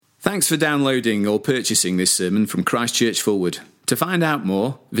Thanks for downloading or purchasing this sermon from Christchurch Fulwood. To find out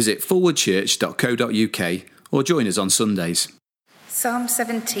more, visit fulwoodchurch.co.uk or join us on Sundays. Psalm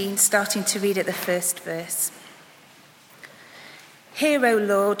 17, starting to read at the first verse. Hear, O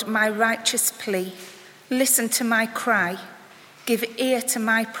Lord, my righteous plea. Listen to my cry. Give ear to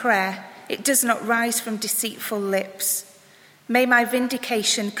my prayer. It does not rise from deceitful lips. May my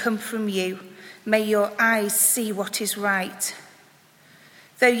vindication come from you. May your eyes see what is right.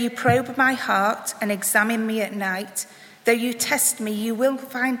 Though you probe my heart and examine me at night, though you test me, you will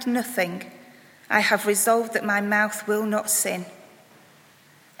find nothing. I have resolved that my mouth will not sin.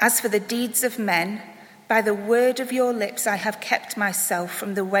 As for the deeds of men, by the word of your lips I have kept myself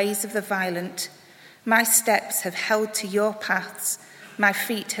from the ways of the violent. My steps have held to your paths. My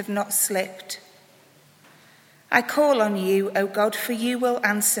feet have not slipped. I call on you, O God, for you will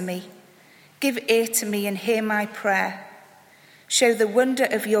answer me. Give ear to me and hear my prayer. Show the wonder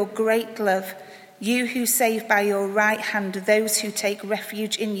of your great love, you who save by your right hand those who take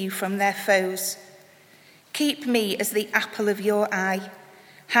refuge in you from their foes. Keep me as the apple of your eye.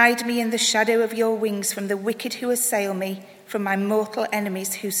 Hide me in the shadow of your wings from the wicked who assail me, from my mortal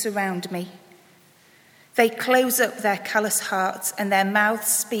enemies who surround me. They close up their callous hearts, and their mouths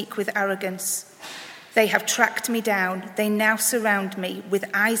speak with arrogance. They have tracked me down. They now surround me. With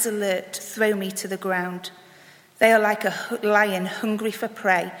eyes alert, throw me to the ground. They are like a lion hungry for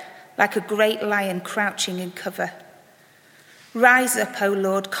prey, like a great lion crouching in cover. Rise up, O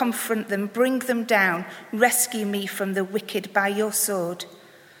Lord, confront them, bring them down. Rescue me from the wicked by your sword.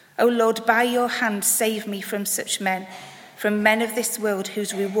 O Lord, by your hand save me from such men, from men of this world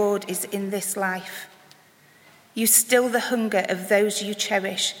whose reward is in this life. You still the hunger of those you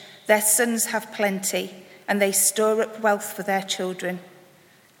cherish. Their sons have plenty, and they store up wealth for their children.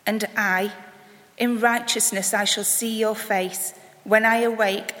 And I, in righteousness I shall see your face. When I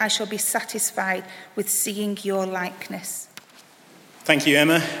awake, I shall be satisfied with seeing your likeness. Thank you,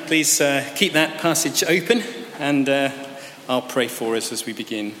 Emma. Please keep that passage open, and I'll pray for us as we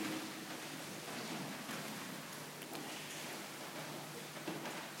begin.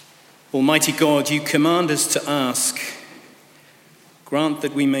 Almighty God, you command us to ask. Grant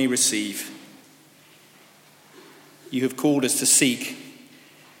that we may receive. You have called us to seek.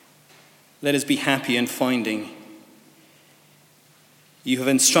 Let us be happy in finding. You have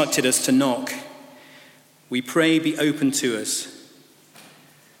instructed us to knock. We pray, be open to us.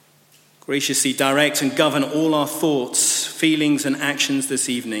 Graciously direct and govern all our thoughts, feelings, and actions this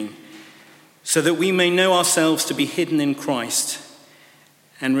evening, so that we may know ourselves to be hidden in Christ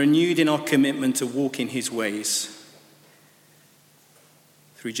and renewed in our commitment to walk in his ways.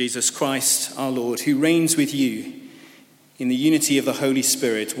 Through Jesus Christ, our Lord, who reigns with you in the unity of the Holy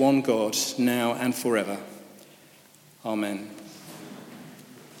Spirit, one God, now and forever. Amen.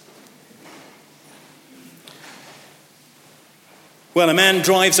 Well, a man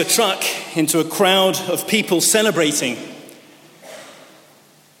drives a truck into a crowd of people celebrating.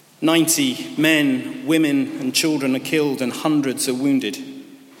 90 men, women, and children are killed and hundreds are wounded.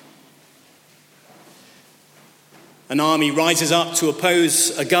 An army rises up to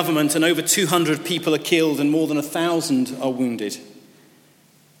oppose a government, and over 200 people are killed and more than 1,000 are wounded.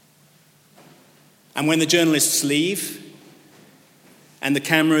 And when the journalists leave and the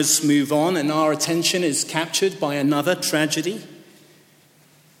cameras move on and our attention is captured by another tragedy,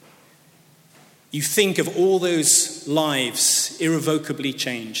 you think of all those lives irrevocably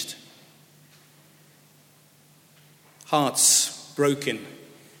changed. Hearts broken.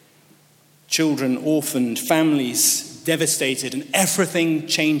 Children orphaned, families devastated, and everything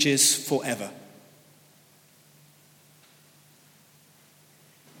changes forever.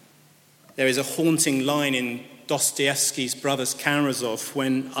 There is a haunting line in Dostoevsky's Brothers Karamazov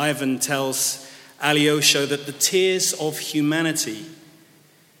when Ivan tells Alyosha that the tears of humanity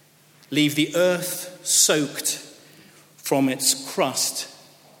leave the earth soaked from its crust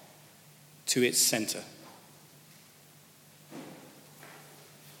to its center.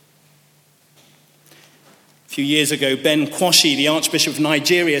 A few years ago, Ben Kwashi, the Archbishop of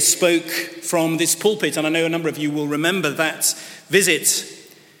Nigeria, spoke from this pulpit, and I know a number of you will remember that visit.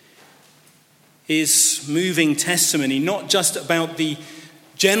 His moving testimony, not just about the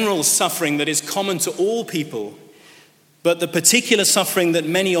general suffering that is common to all people, but the particular suffering that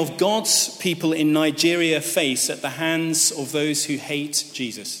many of God's people in Nigeria face at the hands of those who hate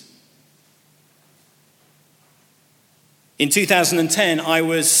Jesus. In 2010, I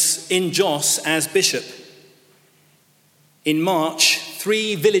was in Jos as bishop. In March,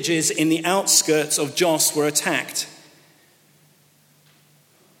 3 villages in the outskirts of Jos were attacked.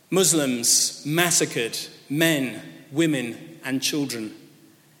 Muslims massacred men, women, and children.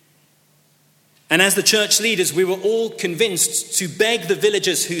 And as the church leaders, we were all convinced to beg the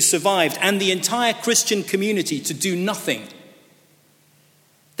villagers who survived and the entire Christian community to do nothing.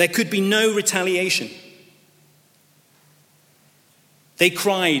 There could be no retaliation. They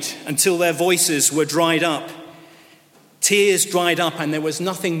cried until their voices were dried up. Tears dried up and there was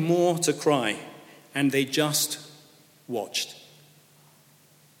nothing more to cry. And they just watched.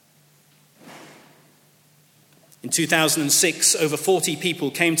 In 2006, over 40 people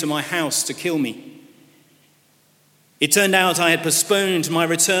came to my house to kill me. It turned out I had postponed my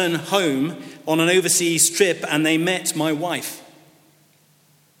return home on an overseas trip and they met my wife.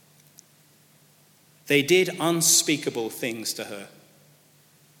 They did unspeakable things to her.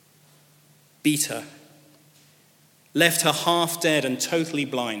 Beat her. Left her half dead and totally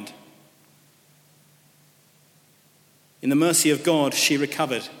blind. In the mercy of God, she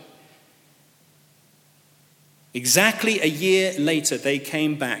recovered. Exactly a year later, they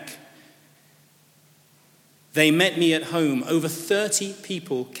came back. They met me at home. Over 30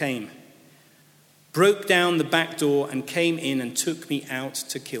 people came, broke down the back door and came in and took me out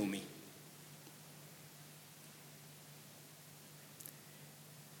to kill me.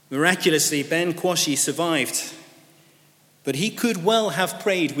 Miraculously, Ben Kwashi survived, but he could well have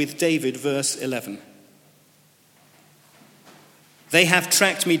prayed with David, verse 11. They have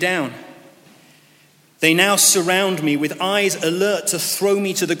tracked me down. They now surround me with eyes alert to throw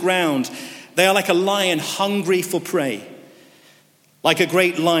me to the ground. They are like a lion hungry for prey, like a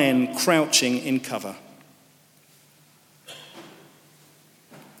great lion crouching in cover.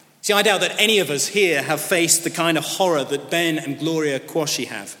 See, I doubt that any of us here have faced the kind of horror that Ben and Gloria Kwashi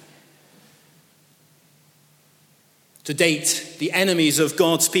have. To date, the enemies of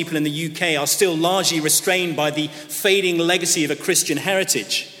God's people in the UK are still largely restrained by the fading legacy of a Christian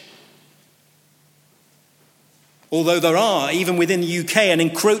heritage. Although there are, even within the UK, an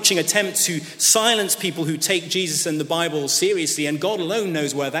encroaching attempt to silence people who take Jesus and the Bible seriously, and God alone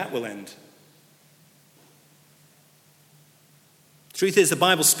knows where that will end. Truth is, the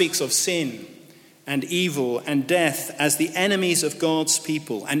Bible speaks of sin and evil and death as the enemies of God's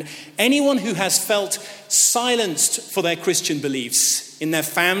people. And anyone who has felt silenced for their Christian beliefs in their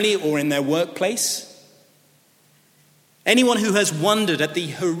family or in their workplace, anyone who has wondered at the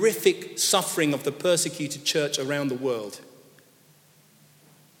horrific suffering of the persecuted church around the world,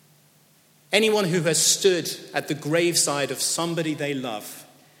 anyone who has stood at the graveside of somebody they love,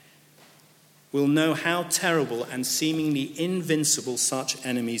 will know how terrible and seemingly invincible such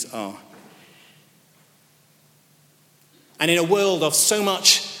enemies are. And in a world of so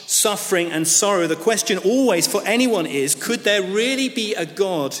much suffering and sorrow, the question always for anyone is, could there really be a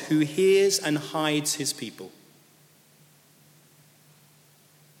God who hears and hides his people?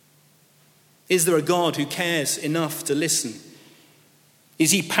 Is there a God who cares enough to listen?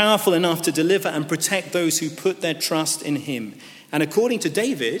 Is he powerful enough to deliver and protect those who put their trust in him? And according to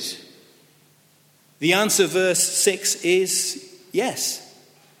David, the answer, verse 6, is yes.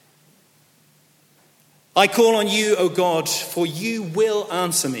 I call on you, O God, for you will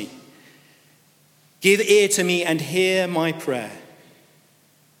answer me. Give ear to me and hear my prayer.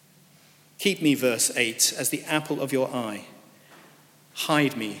 Keep me, verse 8, as the apple of your eye.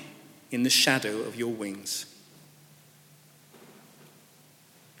 Hide me in the shadow of your wings.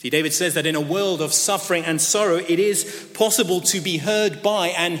 See, David says that in a world of suffering and sorrow, it is possible to be heard by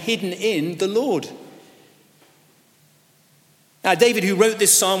and hidden in the Lord. Now, David, who wrote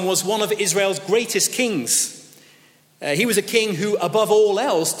this psalm, was one of Israel's greatest kings. He was a king who, above all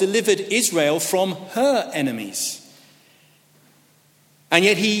else, delivered Israel from her enemies. And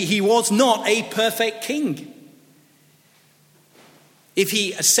yet he was not a perfect king. If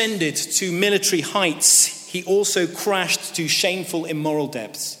he ascended to military heights, he also crashed to shameful immoral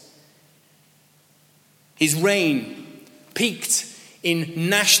depths. His reign peaked in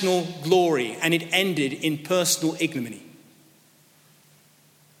national glory and it ended in personal ignominy.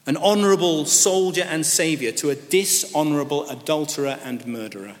 An honourable soldier and saviour to a dishonourable adulterer and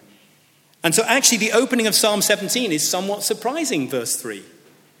murderer. And so actually the opening of Psalm 17 is somewhat surprising, verse 3.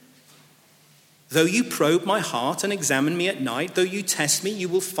 Though you probe my heart and examine me at night, though you test me, you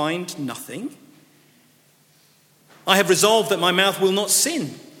will find nothing. I have resolved that my mouth will not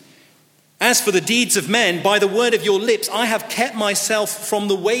sin. As for the deeds of men, by the word of your lips, I have kept myself from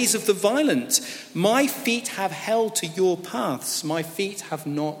the ways of the violent. My feet have held to your paths. My feet have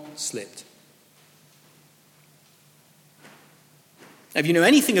not slipped. If you know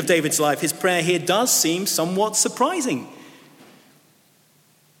anything of David's life, his prayer here does seem somewhat surprising.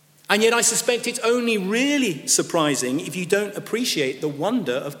 And yet I suspect it's only really surprising if you don't appreciate the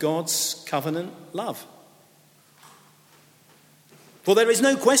wonder of God's covenant love. For there is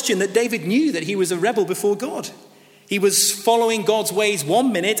no question that David knew that he was a rebel before God. He was following God's ways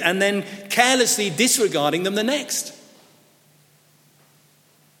one minute and then carelessly disregarding them the next.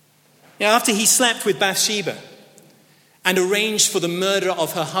 Now, after he slept with Bathsheba and arranged for the murder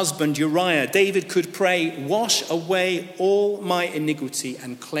of her husband Uriah, David could pray, "Wash away all my iniquity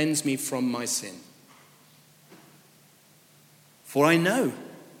and cleanse me from my sin. For I know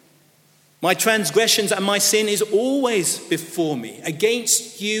my transgressions and my sin is always before me.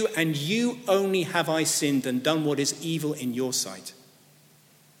 Against you and you only have I sinned and done what is evil in your sight."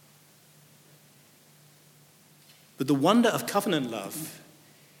 But the wonder of covenant love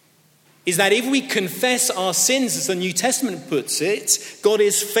is that if we confess our sins, as the New Testament puts it, God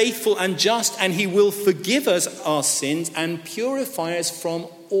is faithful and just, and he will forgive us our sins and purify us from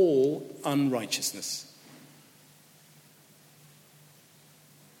all unrighteousness.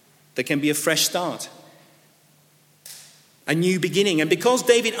 There can be a fresh start, a new beginning. And because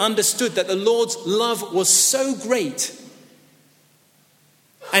David understood that the Lord's love was so great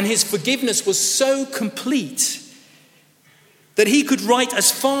and his forgiveness was so complete, that he could write, "As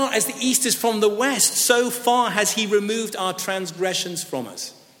far as the east is from the west, so far has he removed our transgressions from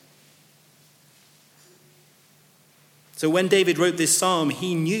us." So when David wrote this psalm,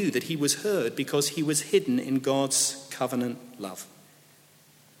 he knew that he was heard because he was hidden in God's covenant love.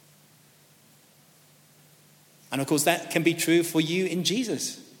 And of course, that can be true for you in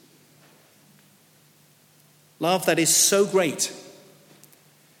Jesus. Love that is so great.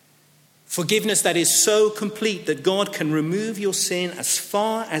 Forgiveness that is so complete that God can remove your sin as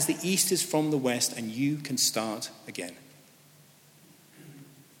far as the east is from the west and you can start again.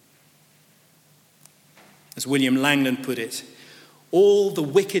 As William Langland put it, all the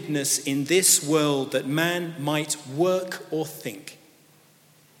wickedness in this world that man might work or think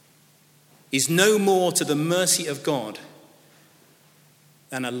is no more to the mercy of God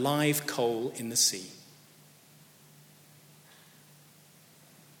than a live coal in the sea.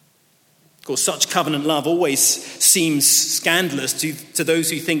 Of course, such covenant love always seems scandalous to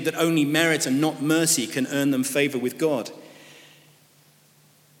those who think that only merit and not mercy can earn them favor with God.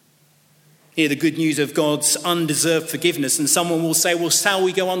 Hear the good news of God's undeserved forgiveness, and someone will say, "Well, shall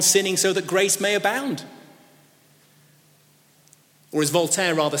we go on sinning so that grace may abound?" Or as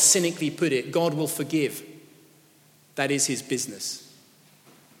Voltaire rather cynically put it, "God will forgive. That is his business."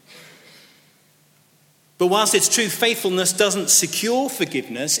 But whilst it's true faithfulness doesn't secure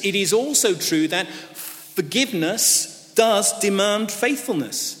forgiveness, it is also true that forgiveness does demand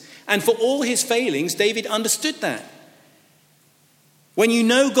faithfulness. And for all his failings, David understood that. When you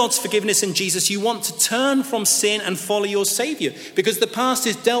know God's forgiveness in Jesus, you want to turn from sin and follow your Savior, because the past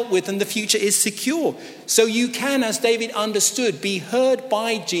is dealt with and the future is secure. So you can, as David understood, be heard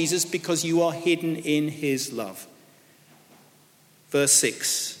by Jesus because you are hidden in his love. Verse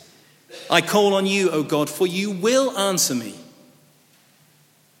 6. "I call on you, O God, for you will answer me.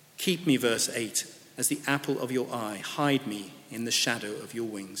 Keep me," verse 8, "as the apple of your eye. Hide me in the shadow of your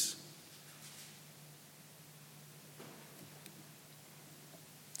wings."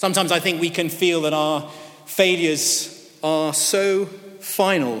 Sometimes I think we can feel that our failures are so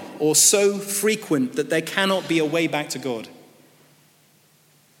final or so frequent that there cannot be a way back to God.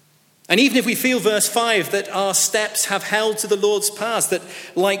 And even if we feel, verse 5, that our steps have held to the Lord's path, that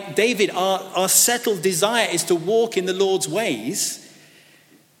like David, our settled desire is to walk in the Lord's ways,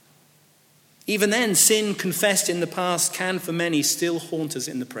 even then, sin confessed in the past can, for many, still haunt us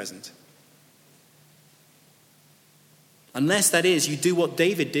in the present. Unless, that is, you do what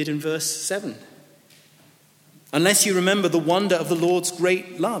David did in verse 7. Unless you remember the wonder of the Lord's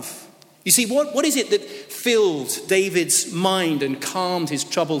great love. You see, what is it that filled David's mind and calmed his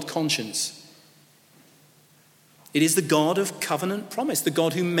troubled conscience? It is the God of covenant promise, the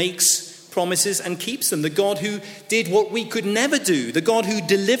God who makes promises and keeps them, the God who did what we could never do, the God who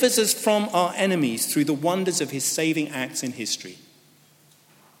delivers us from our enemies through the wonders of his saving acts in history.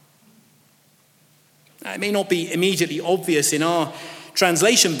 It may not be immediately obvious in our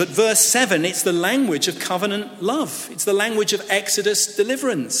translation, but verse 7, it's the language of covenant love. It's the language of Exodus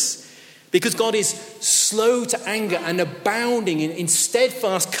deliverance. Because God is slow to anger and abounding in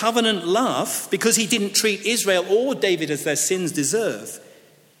steadfast covenant love, because he didn't treat Israel or David as their sins deserve.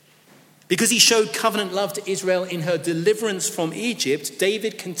 Because he showed covenant love to Israel in her deliverance from Egypt,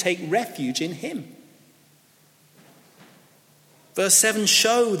 David can take refuge in him. Verse 7,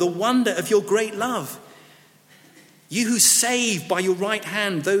 show the wonder of your great love. You who save by your right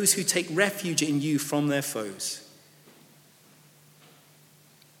hand those who take refuge in you from their foes.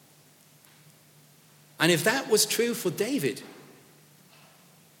 And if that was true for David,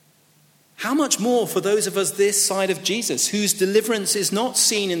 how much more for those of us this side of Jesus, whose deliverance is not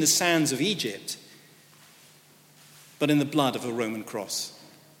seen in the sands of Egypt, but in the blood of a Roman cross?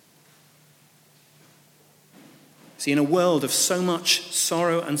 See, in a world of so much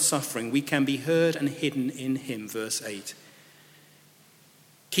sorrow and suffering, we can be heard and hidden in him, verse 8.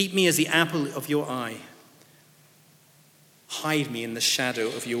 Keep me as the apple of your eye. Hide me in the shadow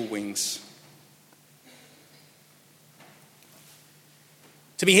of your wings.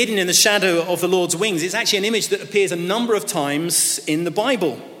 To be hidden in the shadow of the Lord's wings is actually an image that appears a number of times in the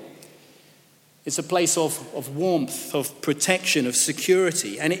Bible. It's a place of warmth, of protection, of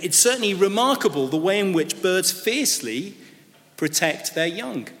security. And it's certainly remarkable the way in which birds fiercely protect their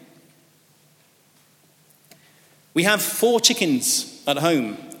young. We have 4 chickens at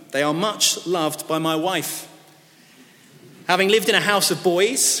home. They are much loved by my wife. Having lived in a house of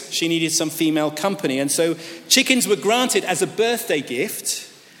boys, she needed some female company. And so chickens were granted as a birthday gift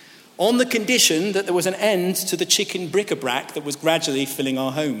on the condition that there was an end to the chicken bric-a-brac that was gradually filling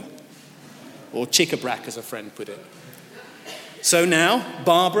our home. Or chick-a-brac, as a friend put it. So now,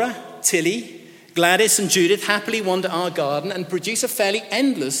 Barbara, Tilly, Gladys and Judith happily wander our garden and produce a fairly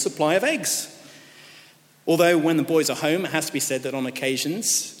endless supply of eggs. Although when the boys are home, it has to be said that on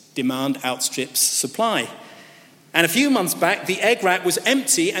occasions, demand outstrips supply. And a few months back, the egg rack was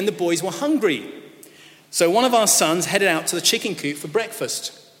empty and the boys were hungry. So one of our sons headed out to the chicken coop for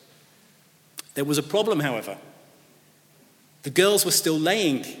breakfast. There was a problem, however. The girls were still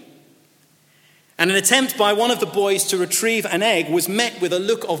laying. And an attempt by one of the boys to retrieve an egg was met with a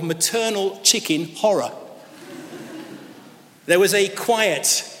look of maternal chicken horror. There was a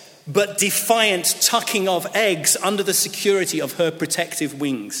quiet but defiant tucking of eggs under the security of her protective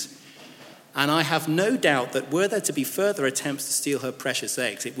wings. And I have no doubt that were there to be further attempts to steal her precious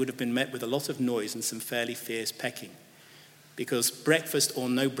eggs, it would have been met with a lot of noise and some fairly fierce pecking. Because breakfast or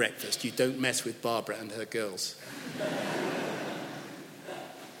no breakfast, you don't mess with Barbara and her girls.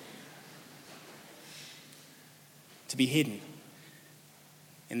 To be hidden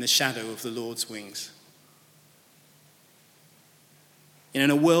in the shadow of the Lord's wings. In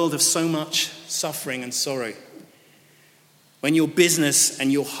a world of so much suffering and sorrow, when your business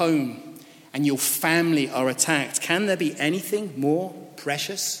and your home and your family are attacked, can there be anything more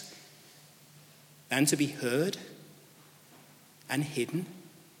precious than to be heard and hidden?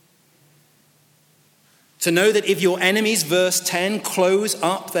 To know that if your enemies, verse 10, close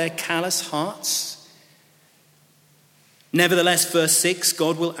up their callous hearts, nevertheless, verse 6,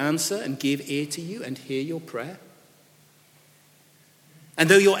 God will answer and give ear to you and hear your prayer. And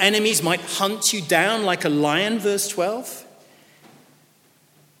though your enemies might hunt you down like a lion, verse 12,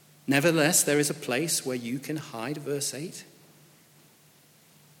 nevertheless, there is a place where you can hide, verse 8.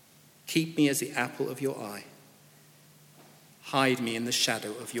 Keep me as the apple of your eye. Hide me in the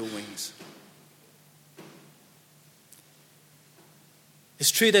shadow of your wings. It's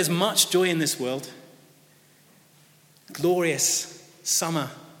true, there's much joy in this world. Glorious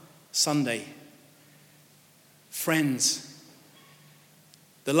summer Sunday. Friends.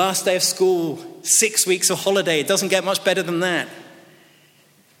 The last day of school, 6 weeks of holiday. It doesn't get much better than that.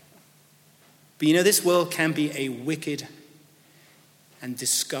 But you know, this world can be a wicked and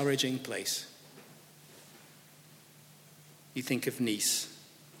discouraging place. You think of Nice,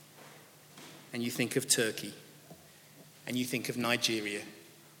 and you think of Turkey, and you think of Nigeria.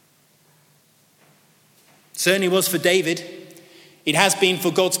 Certainly was for David. It has been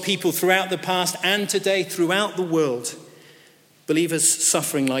for God's people throughout the past and today throughout the world. Believers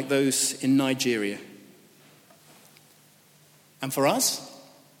suffering like those in Nigeria. And for us?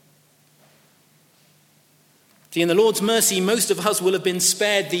 See, in the Lord's mercy, most of us will have been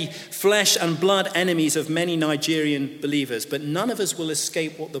spared the flesh and blood enemies of many Nigerian believers, but none of us will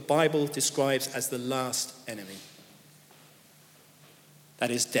escape what the Bible describes as the last enemy. That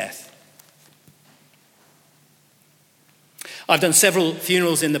is death. I've done several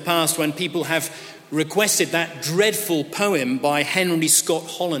funerals in the past when people have requested that dreadful poem by Henry Scott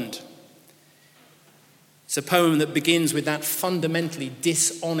Holland. It's a poem that begins with that fundamentally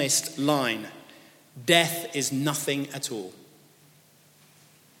dishonest line, "Death is nothing at all."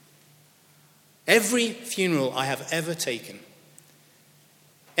 Every funeral I have ever taken,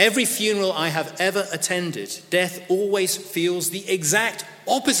 every funeral I have ever attended, death always feels the exact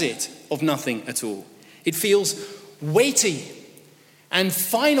opposite of nothing at all. It feels weighty and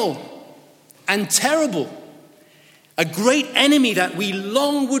final and terrible, a great enemy that we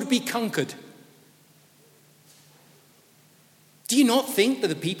long would be conquered. Do you not think that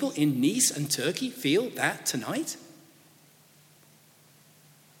the people in Nice and Turkey feel that tonight?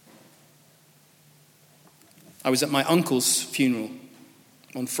 I was at my uncle's funeral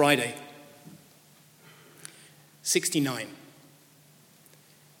on Friday. 69.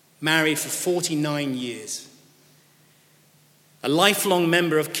 Married for 49 years. A lifelong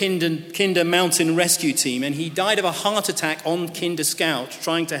member of Kinder Mountain Rescue Team, and he died of a heart attack on Kinder Scout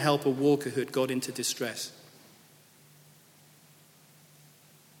trying to help a walker who had got into distress.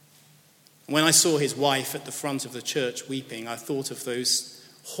 When I saw his wife at the front of the church weeping, I thought of those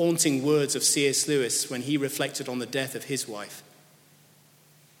haunting words of C.S. Lewis when he reflected on the death of his wife.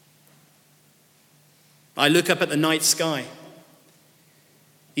 I look up at the night sky.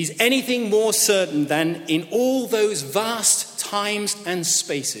 Is anything more certain than in all those vast times and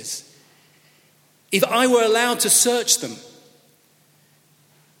spaces, if I were allowed to search them,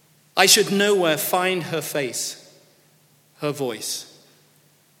 I should nowhere find her face, her voice,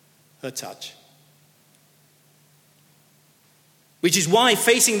 her touch. Which is why,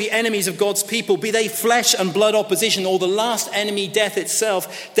 facing the enemies of God's people, be they flesh and blood opposition or the last enemy, death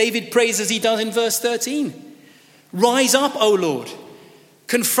itself, David prays as he does in verse 13. Rise up, O Lord,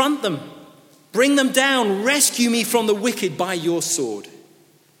 confront them, bring them down, rescue me from the wicked by your sword.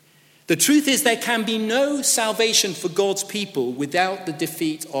 The truth is, there can be no salvation for God's people without the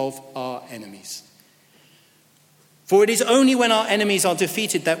defeat of our enemies. For it is only when our enemies are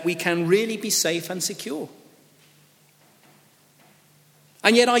defeated that we can really be safe and secure.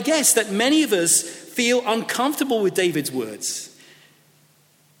 And yet I guess that many of us feel uncomfortable with David's words.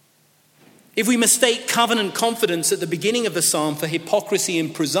 If we mistake covenant confidence at the beginning of the psalm for hypocrisy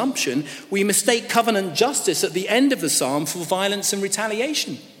and presumption, we mistake covenant justice at the end of the psalm for violence and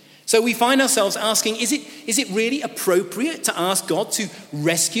retaliation. So we find ourselves asking, is it really appropriate to ask God to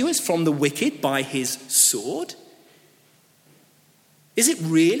rescue us from the wicked by his sword? Is it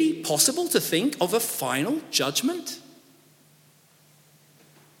really possible to think of a final judgment?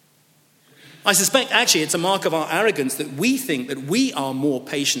 I suspect actually it's a mark of our arrogance that we think that we are more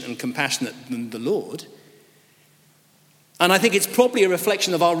patient and compassionate than the Lord. And I think it's probably a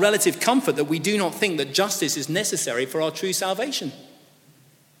reflection of our relative comfort that we do not think that justice is necessary for our true salvation.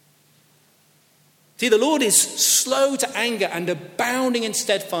 See, the Lord is slow to anger and abounding in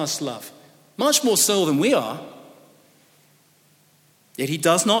steadfast love, much more so than we are. Yet he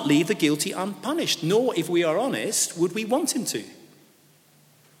does not leave the guilty unpunished, nor, if we are honest, would we want him to.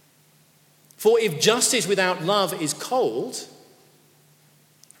 For if justice without love is cold,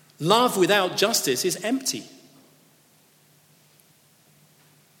 love without justice is empty.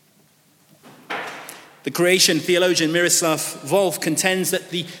 The Croatian theologian Miroslav Volf contends that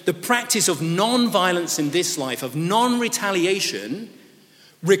the practice of non-violence in this life, of non-retaliation,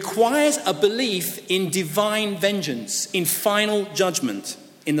 requires a belief in divine vengeance, in final judgment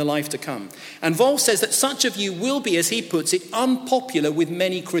in the life to come. And Volf says that such a view will be, as he puts it, unpopular with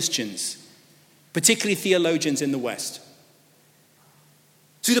many Christians, particularly theologians in the West.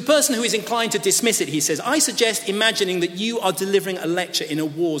 To the person who is inclined to dismiss it, he says, I suggest imagining that you are delivering a lecture in a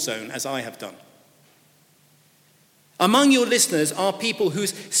war zone, as I have done. Among your listeners are people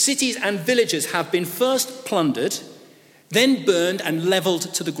whose cities and villages have been first plundered, then burned and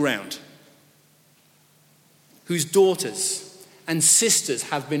leveled to the ground, whose daughters and sisters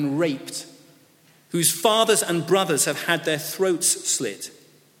have been raped, whose fathers and brothers have had their throats slit.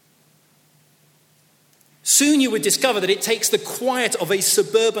 Soon you would discover that it takes the quiet of a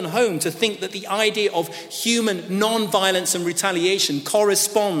suburban home to think that the idea of human non-violence and retaliation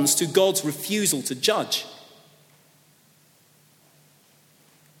corresponds to God's refusal to judge.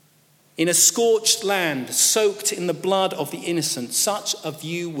 In a scorched land, soaked in the blood of the innocent, such a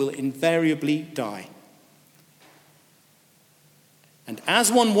view will invariably die. And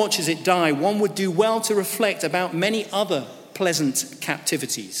as one watches it die, one would do well to reflect about many other pleasant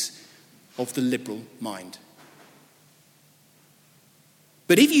captivities of the liberal mind.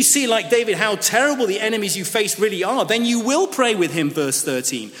 But if you see, like David, how terrible the enemies you face really are, then you will pray with him, verse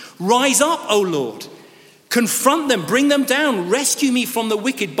 13. Rise up, O Lord. Confront them, bring them down, rescue me from the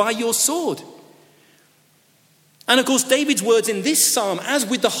wicked by your sword. And of course, David's words in this psalm, as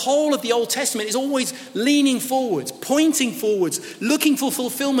with the whole of the Old Testament, is always leaning forwards, pointing forwards, looking for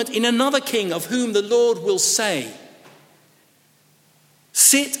fulfillment in another king of whom the Lord will say,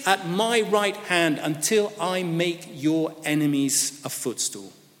 sit at my right hand until I make your enemies a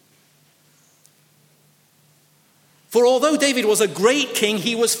footstool. For although David was a great king,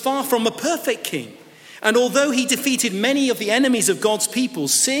 he was far from a perfect king. And although he defeated many of the enemies of God's people,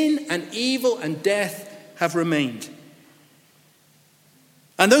 sin and evil and death have remained.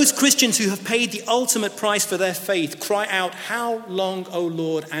 And those Christians who have paid the ultimate price for their faith cry out, how long, O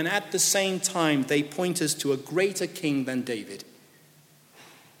Lord? And at the same time, they point us to a greater king than David,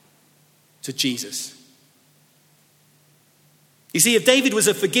 to Jesus. You see, if David was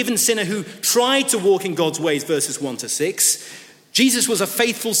a forgiven sinner who tried to walk in God's ways, verses 1 to 6, Jesus was a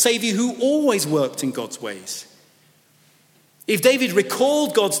faithful Saviour who always worked in God's ways. If David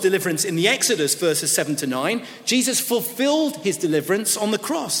recalled God's deliverance in the Exodus, verses 7 to 9, Jesus fulfilled his deliverance on the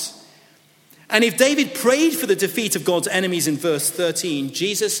cross. And if David prayed for the defeat of God's enemies in verse 13,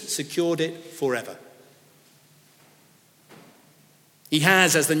 Jesus secured it forever. He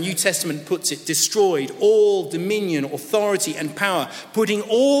has, as the New Testament puts it, destroyed all dominion, authority, and power, putting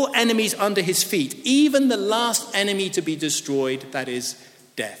all enemies under his feet, even the last enemy to be destroyed, that is,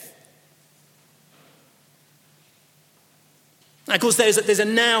 death. Of course, there's a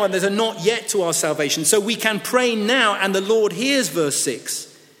now and there's a not yet to our salvation. So we can pray now and the Lord hears, verse 6.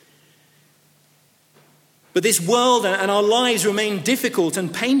 But this world and our lives remain difficult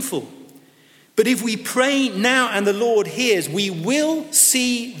and painful. But if we pray now and the Lord hears, we will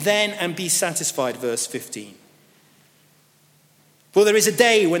see then and be satisfied, verse 15. For there is a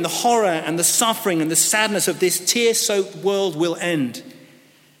day when the horror and the suffering and the sadness of this tear-soaked world will end.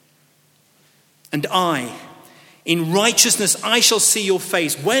 And in righteousness I shall see your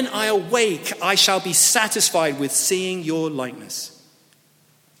face. When I awake, I shall be satisfied with seeing your likeness.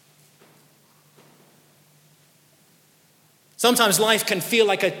 Sometimes life can feel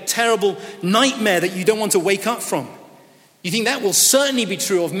like a terrible nightmare that you don't want to wake up from. You think that will certainly be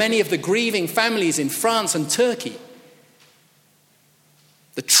true of many of the grieving families in France and Turkey.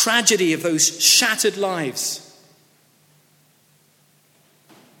 The tragedy of those shattered lives.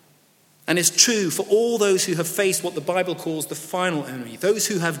 And it's true for all those who have faced what the Bible calls the final enemy, those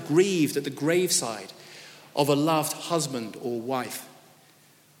who have grieved at the graveside of a loved husband or wife,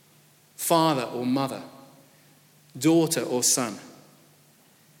 father or mother, daughter or son.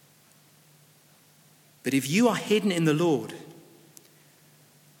 But if you are hidden in the Lord,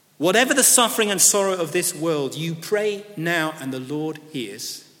 whatever the suffering and sorrow of this world, you pray now and the Lord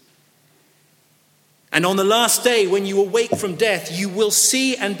hears. And on the last day, when you awake from death, you will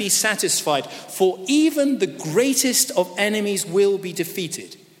see and be satisfied, for even the greatest of enemies will be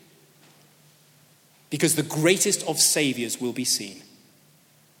defeated, because the greatest of saviors will be seen.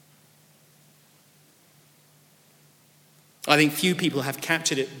 I think few people have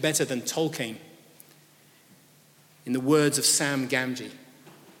captured it better than Tolkien in the words of Sam Gamgee.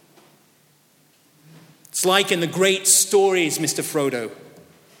 It's like in the great stories, Mr. Frodo,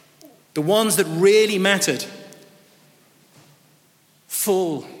 the ones that really mattered,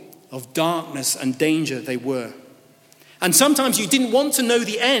 full of darkness and danger they were. And sometimes you didn't want to know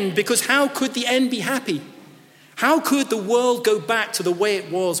the end, because how could the end be happy? How could the world go back to the way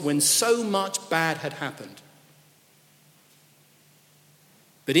it was when so much bad had happened?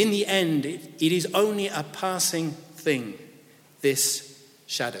 But in the end, it is only a passing thing, this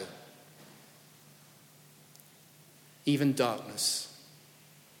shadow. Even darkness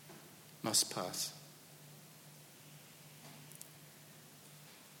must pass.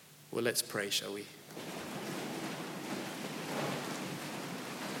 Well, let's pray, shall we?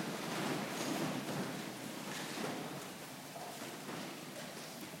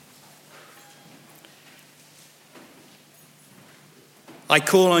 I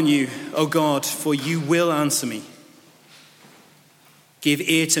call on you, O God, for you will answer me. Give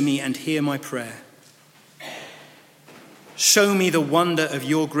ear to me and hear my prayer. Show me the wonder of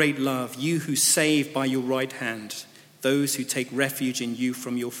your great love, you who save by your right hand those who take refuge in you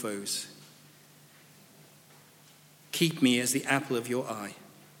from your foes. Keep me as the apple of your eye.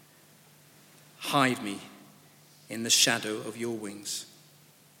 Hide me in the shadow of your wings.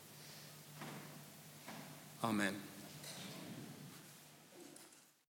 Amen.